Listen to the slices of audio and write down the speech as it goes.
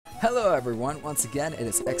Hello everyone, once again it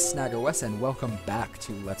is xSnaggerWest and welcome back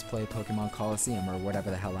to Let's Play Pokémon Colosseum, or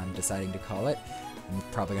whatever the hell I'm deciding to call it. I'm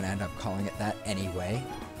probably going to end up calling it that anyway.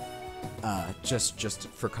 Just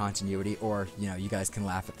for continuity, or, you know, you guys can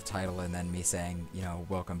laugh at the title and then me saying, you know,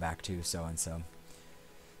 welcome back to so-and-so.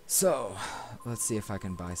 So, let's see if I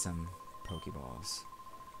can buy some Pokeballs.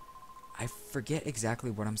 I forget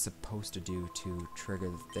exactly what I'm supposed to do to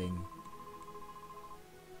trigger the thing.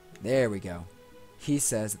 There we go. He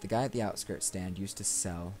says that the guy at the outskirts stand used to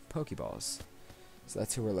sell Pokeballs. So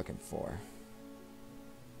that's who we're looking for.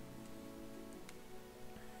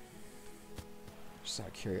 Just out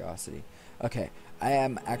of curiosity. Okay, I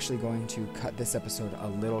am actually going to cut this episode a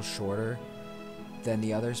little shorter than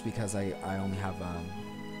the others because I only have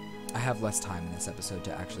I have less time in this episode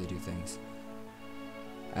to actually do things.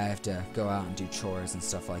 I have to go out and do chores and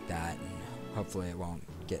stuff like that, and hopefully it won't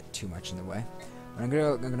get too much in the way. I'm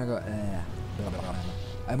gonna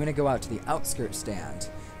go out to the outskirts stand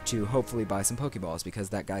to hopefully buy some Pokeballs, because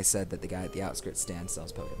that guy said that the guy at the outskirts stand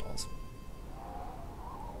sells Pokeballs.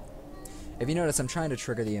 If you notice, I'm trying to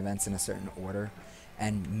trigger the events in a certain order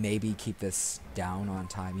and maybe keep this down on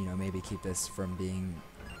time, you know, maybe keep this from being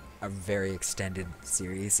a very extended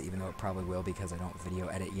series, even though it probably will because I don't video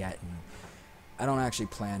edit yet and I don't actually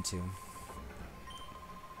plan to,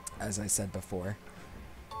 as I said before.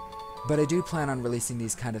 But I do plan on releasing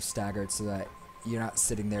these kind of staggered so that you're not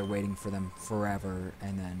sitting there waiting for them forever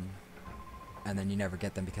and then you never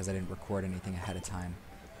get them because I didn't record anything ahead of time.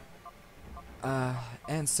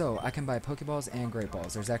 And so I can buy Pokeballs and Great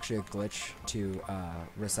Balls. There's actually a glitch to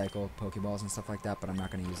recycle Pokeballs and stuff like that, but I'm not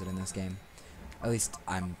going to use it in this game. At least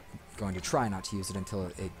I'm going to try not to use it until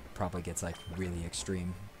it probably gets like really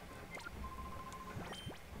extreme.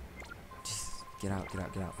 Just get out, get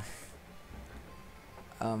out, get out.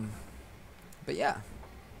 But yeah,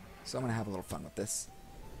 so I'm gonna have a little fun with this.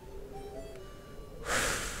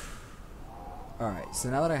 Alright,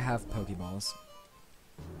 so now that I have Pokeballs,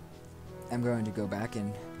 I'm going to go back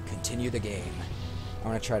and continue the game. I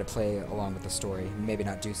want to try to play along with the story. Maybe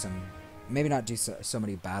not do so many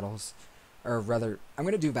battles, or rather, I'm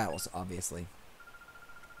gonna do battles, obviously.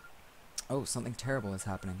 Oh, something terrible is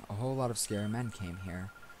happening. A whole lot of scary men came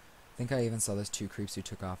here. I think I even saw those two creeps who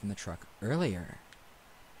took off in the truck earlier.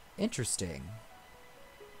 Interesting.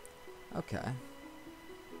 Okay.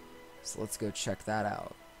 So let's go check that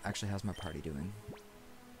out. Actually, how's my party doing?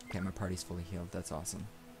 Okay, my party's fully healed. That's awesome.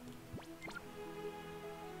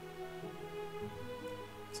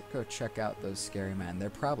 Let's go check out those scary men. They're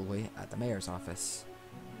probably at the mayor's office.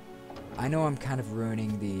 I know I'm kind of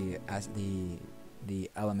ruining the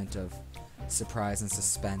element of surprise and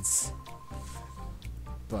suspense,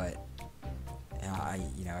 but I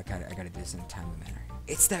gotta do this in a timely manner.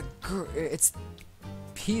 It's that girl.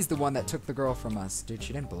 He's the one that took the girl from us. Dude,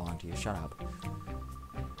 she didn't belong to you. Shut up.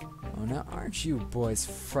 Oh, now aren't you boys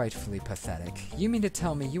frightfully pathetic? You mean to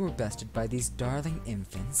tell me you were bested by these darling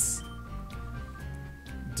infants?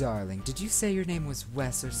 Darling, did you say your name was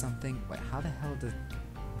Wes or something? Wait, how the hell did...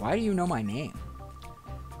 Why do you know my name?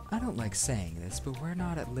 I don't like saying this, but we're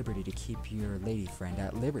not at liberty to keep your lady friend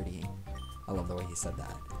at liberty. I love the way he said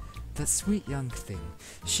that. That sweet young thing.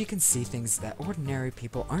 She can see things that ordinary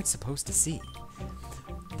people aren't supposed to see.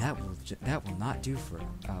 That will not do for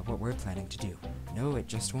what we're planning to do. No, it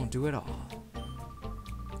just won't do at all.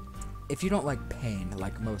 If you don't like pain,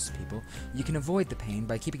 like most people, you can avoid the pain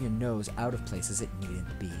by keeping your nose out of places it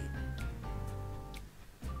needn't be.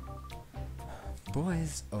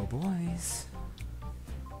 Boys, oh boys.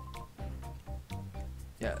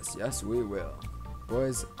 Yes, yes, we will.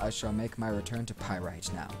 Boys, I shall make my return to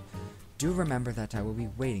Pyrite now. Do remember that I will be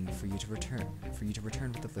waiting for you to return with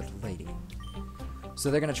the little lady. So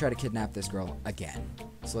they're gonna try to kidnap this girl again.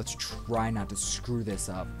 So let's try not to screw this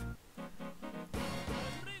up.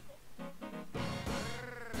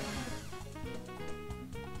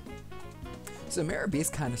 So Miror B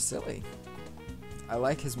is kind of silly. I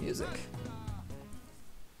like his music.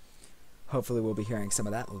 Hopefully we'll be hearing some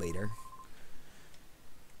of that later.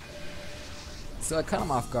 So I cut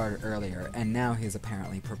him off guard earlier, and now he's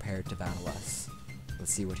apparently prepared to battle us.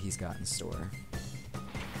 Let's see what he's got in store.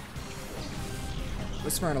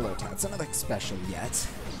 Whisper and a low tat. It's not like special yet.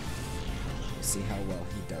 We'll see how well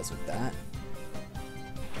he does with that.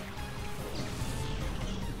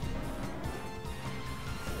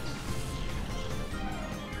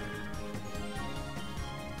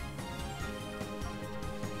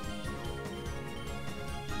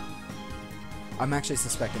 I'm actually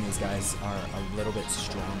suspecting these guys are a little bit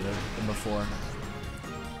stronger than before.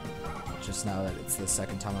 Just now that it's the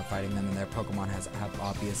second time I'm fighting them and their Pokemon have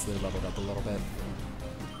obviously leveled up a little bit.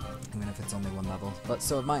 even if it's only one level. But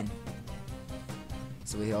so have mine.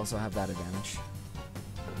 So we also have that advantage.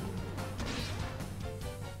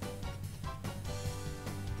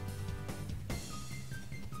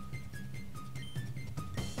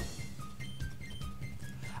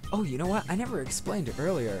 Oh, you know what? I never explained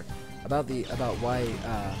earlier about why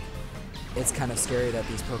it's kind of scary that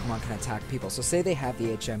these Pokemon can attack people. So say they have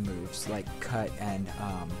the HM moves like Cut and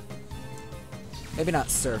maybe not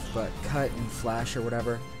Surf, but Cut and Flash or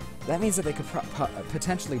whatever. That means that they could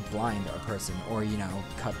potentially blind a person, or you know,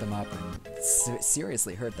 cut them up and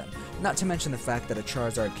seriously hurt them. Not to mention the fact that a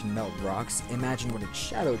Charizard can melt rocks. Imagine what a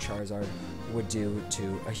Shadow Charizard would do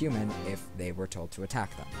to a human if they were told to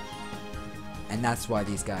attack them. And that's why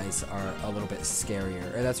these guys are a little bit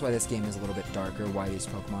scarier, or that's why this game is a little bit darker, why these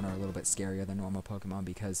Pokemon are a little bit scarier than normal Pokemon,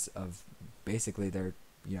 because of basically their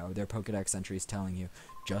Pokedex entries telling you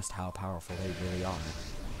just how powerful they really are.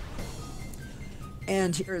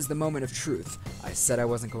 And here is the moment of truth. I said I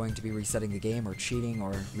wasn't going to be resetting the game or cheating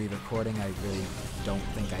or re-recording. I really don't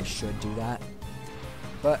think I should do that.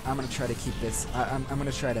 But I'm going to try to keep this, I'm going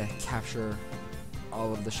to try to capture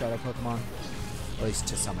all of the Shadow Pokemon, at least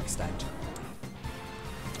to some extent.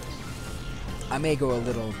 I may go a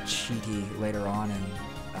little cheaty later on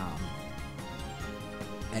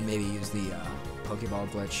and maybe use the Pokeball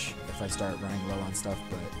glitch if I start running low on stuff,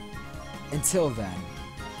 but until then,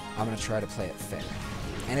 I'm going to try to play it fair.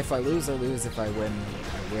 And if I lose, I lose. If I win,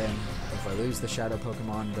 I win. If I lose the Shadow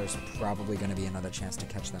Pokemon, there's probably going to be another chance to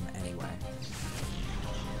catch them anyway.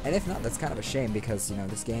 And if not, that's kind of a shame because, you know,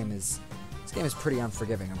 this game is pretty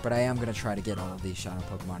unforgiving. But I am going to try to get all of these Shadow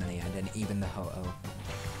Pokemon in the end, and even the Ho-Oh,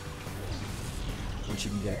 which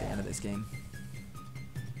you can get at the end of this game.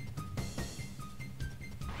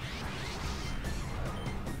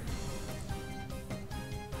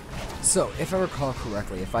 So, if I recall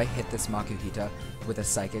correctly, if I hit this Makuhita with a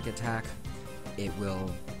Psychic attack, it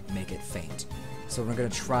will make it faint. So what I'm going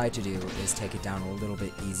to try to do is take it down a little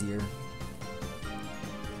bit easier.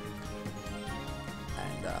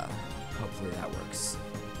 And hopefully that works.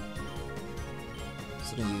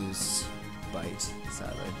 So I'm going to use Bite,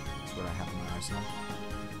 sadly. That's what I have in my arsenal.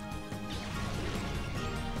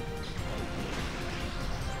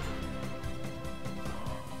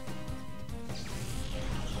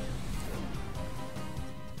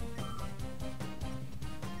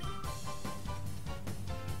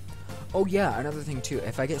 Oh yeah, another thing too,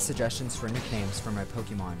 if I get suggestions for nicknames for my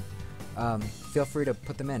Pokemon, feel free to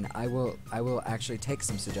put them in. I will actually take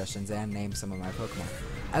some suggestions and name some of my Pokemon.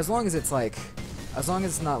 As long as it's like, as long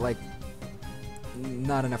as it's not like,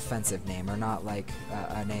 not an offensive name, or not like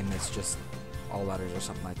a name that's just all letters or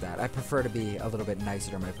something like that. I prefer to be a little bit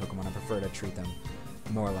nicer to my Pokemon. I prefer to treat them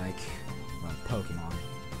more like, well, Pokemon.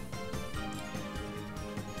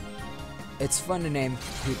 It's fun to name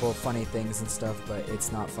people funny things and stuff, but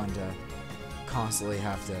it's not fun to constantly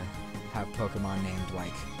have Pokemon named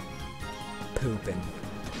like Poop and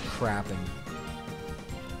Crap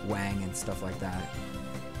and Wang and stuff like that.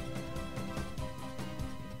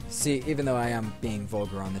 See, even though I am being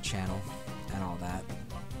vulgar on the channel and all that,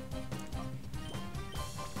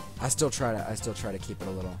 I still try to keep it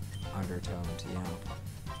a little undertoned, you know.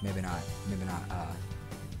 Maybe not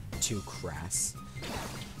too crass.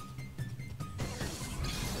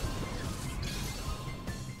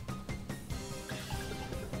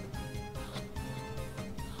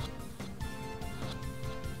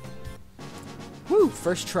 Woo!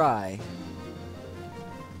 First try.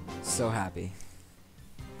 So happy.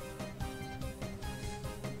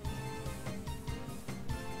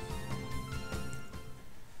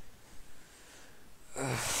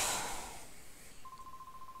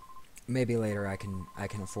 Maybe later I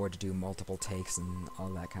can afford to do multiple takes and all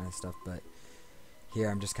that kind of stuff, but here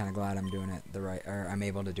I'm just kind of glad I'm doing it the right, or I'm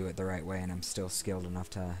able to do it the right way, and I'm still skilled enough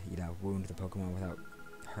to, you know, wound the Pokemon without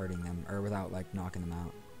hurting them, or without like knocking them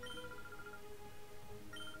out.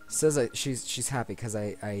 Says she's happy because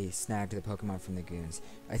I snagged the Pokemon from the goons.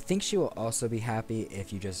 I think she will also be happy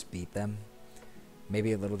if you just beat them.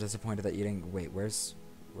 Maybe a little disappointed that you didn't. Wait, where's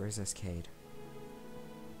Escade?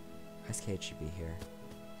 Escade should be here.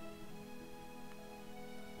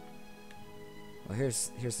 Well,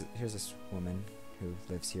 here's this woman who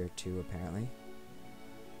lives here too, apparently.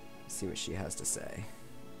 Let's see what she has to say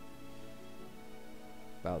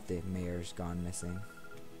about the mayor's gone missing.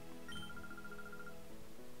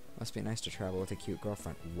 Must be nice to travel with a cute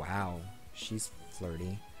girlfriend. Wow, she's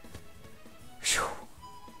flirty. Whew.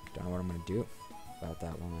 Don't know what I'm gonna do about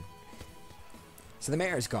that woman. So the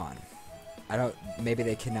mayor's gone. I don't, maybe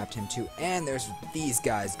they kidnapped him too. And there's these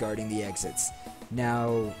guys guarding the exits.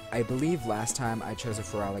 Now, I believe last time I chose a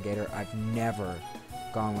Feraligatr. I've never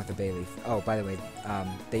gone with a Bayleaf. Oh, by the way,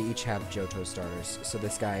 they each have Johto starters. So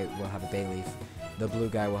this guy will have a Bayleaf, the blue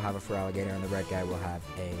guy will have a Feraligatr, and the red guy will have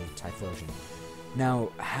a Typhlosion.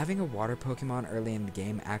 Now, having a water Pokemon early in the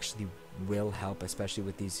game actually will help, especially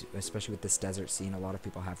with this desert scene. A lot of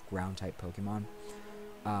people have ground type Pokemon.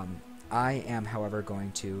 I am, however,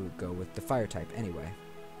 going to go with the fire type anyway.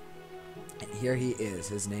 And here he is.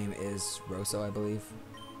 His name is Rosso, I believe.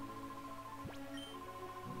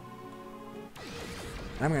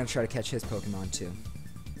 And I'm going to try to catch his Pokemon too.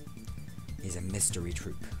 He's a mystery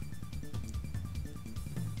troop.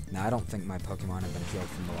 Now, I don't think my Pokemon have been healed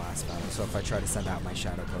from the last battle, so if I try to send out my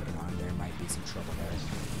Shadow Pokemon, there might be some trouble there.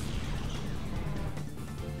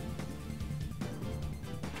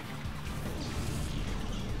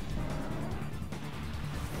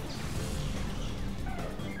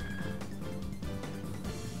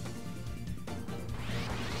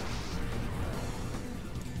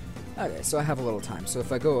 Okay, so I have a little time, so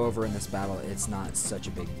if I go over in this battle, it's not such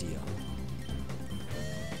a big deal.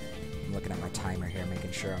 I'm looking at my timer here,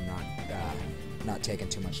 making sure I'm not taking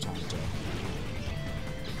too much time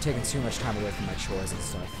away from my chores and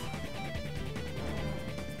stuff.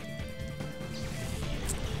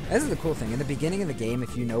 This is the cool thing. In the beginning of the game,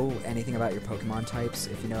 if you know anything about your Pokemon types,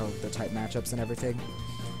 if you know the type matchups and everything,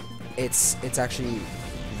 it's actually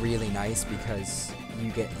really nice because you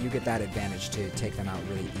get that advantage to take them out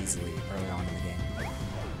really easily early on in the game.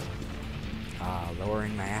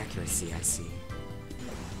 Lowering my accuracy, I see.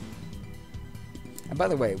 And by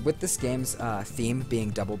the way, with this game's theme being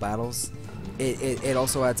double battles, it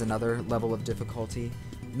also adds another level of difficulty.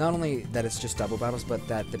 Not only that it's just double battles, but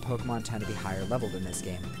that the Pokemon tend to be higher leveled in this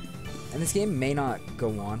game. And this game may not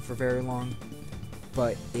go on for very long,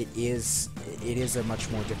 but it is a much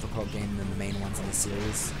more difficult game than the main ones in the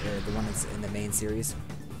series, or the one that's in the main series.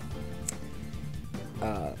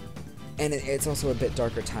 And it's also a bit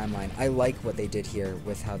darker timeline. I like what they did here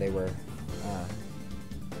with how they were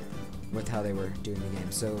doing the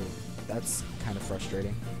game. So that's kind of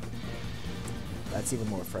frustrating. That's even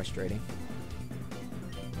more frustrating.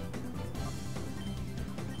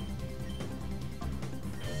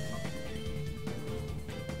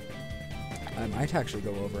 I might actually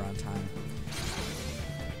go over on time,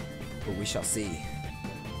 but we shall see.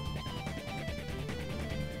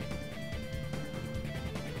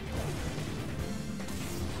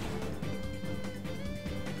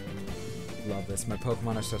 Love this. My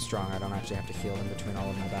Pokemon are so strong I don't actually have to heal in between all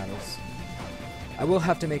of my battles. I will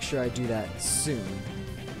have to make sure I do that soon,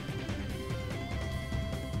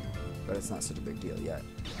 but it's not such a big deal yet.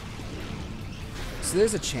 So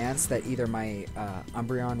there's a chance that either my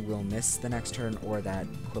Umbreon will miss the next turn or that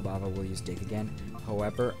Quilava will use Dig again.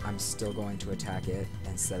 However, I'm still going to attack it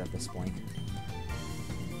instead of the Spoink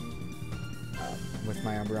with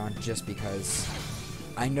my Umbreon, just because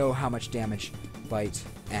I know how much damage Bite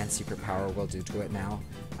and Secret Power will do to it now,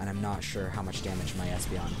 and I'm not sure how much damage my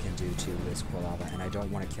Espeon can do to this Quilava, and I don't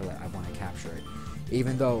want to kill it, I want to capture it.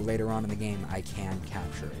 Even though later on in the game I can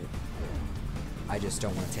capture it. I just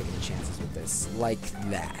don't want to take any chances with this. Like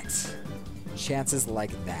that. Chances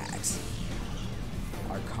like that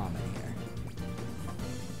are common here.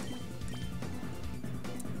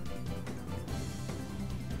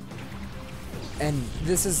 And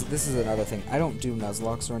this is another thing. I don't do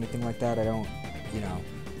Nuzlocke or anything like that. I don't, you know,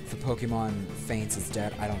 if a Pokemon faints it's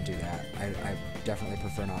dead, I don't do that. I definitely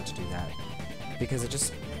prefer not to do that. Because it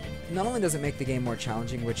just, not only does it make the game more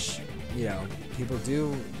challenging, which, you know, people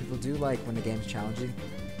do like when the game's challenging,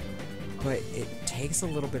 but it takes a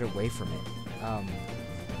little bit away from it.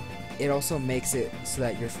 It also makes it so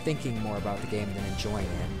that you're thinking more about the game than enjoying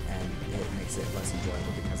it, and it makes it less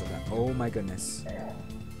enjoyable because of that. Oh my goodness.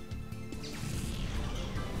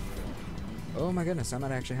 Oh my goodness, I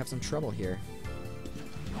might actually have some trouble here.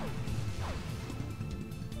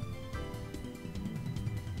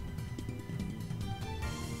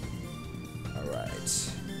 Alright.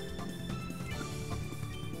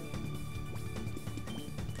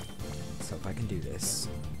 So if I can do this.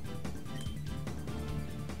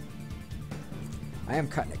 I am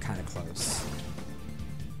cutting it kind of close.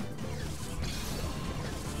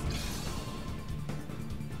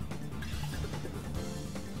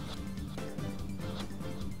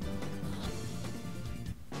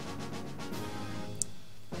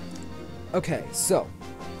 Okay, so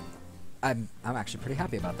I'm actually pretty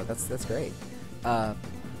happy about that. That's great.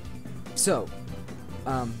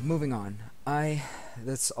 Moving on.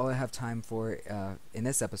 That's all I have time for in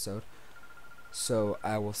this episode. So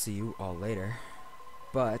I will see you all later.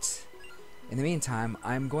 But In the meantime,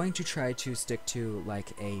 I'm going to try to stick to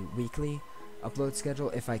like a weekly upload schedule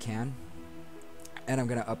if I can, and I'm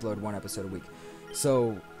going to upload 1 episode a week.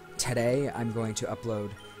 So today I'm going to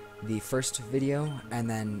upload the first video, and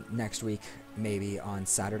then next week, maybe on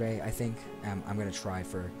Saturday, I think, I'm going to try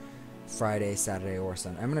for Friday, Saturday, or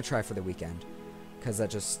Sunday. I'm going to try for the weekend, because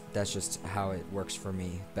that's just how it works for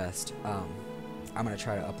me best. I'm going to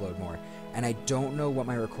try to upload more. And I don't know what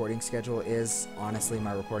my recording schedule is. Honestly,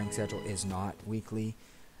 my recording schedule is not weekly.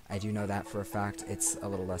 I do know that for a fact. It's a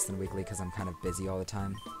little less than weekly because I'm kind of busy all the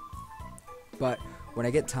time. But when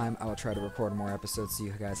I get time, I will try to record more episodes so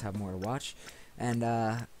you guys have more to watch. And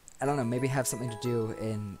I don't know, maybe have something to do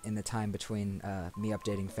in the time between me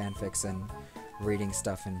updating fanfics and reading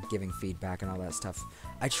stuff and giving feedback and all that stuff.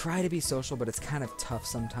 I try to be social, but it's kind of tough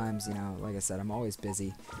sometimes, you know. Like I said, I'm always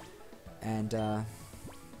busy. And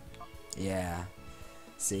yeah,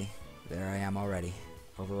 see, there I am already,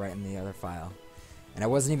 overwriting the other file. And I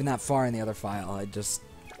wasn't even that far in the other file, I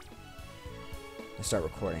start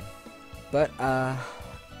recording. But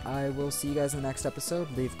I will see you guys in the next episode.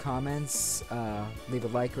 Leave comments, leave a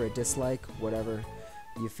like or a dislike, whatever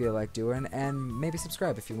you feel like doing, and maybe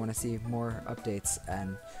subscribe if you want to see more updates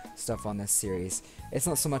and stuff on this series. It's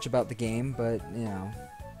not so much about the game, but you know,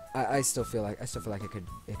 I still feel like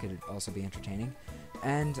it could also be entertaining.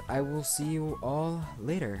 And I will see you all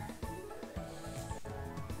later.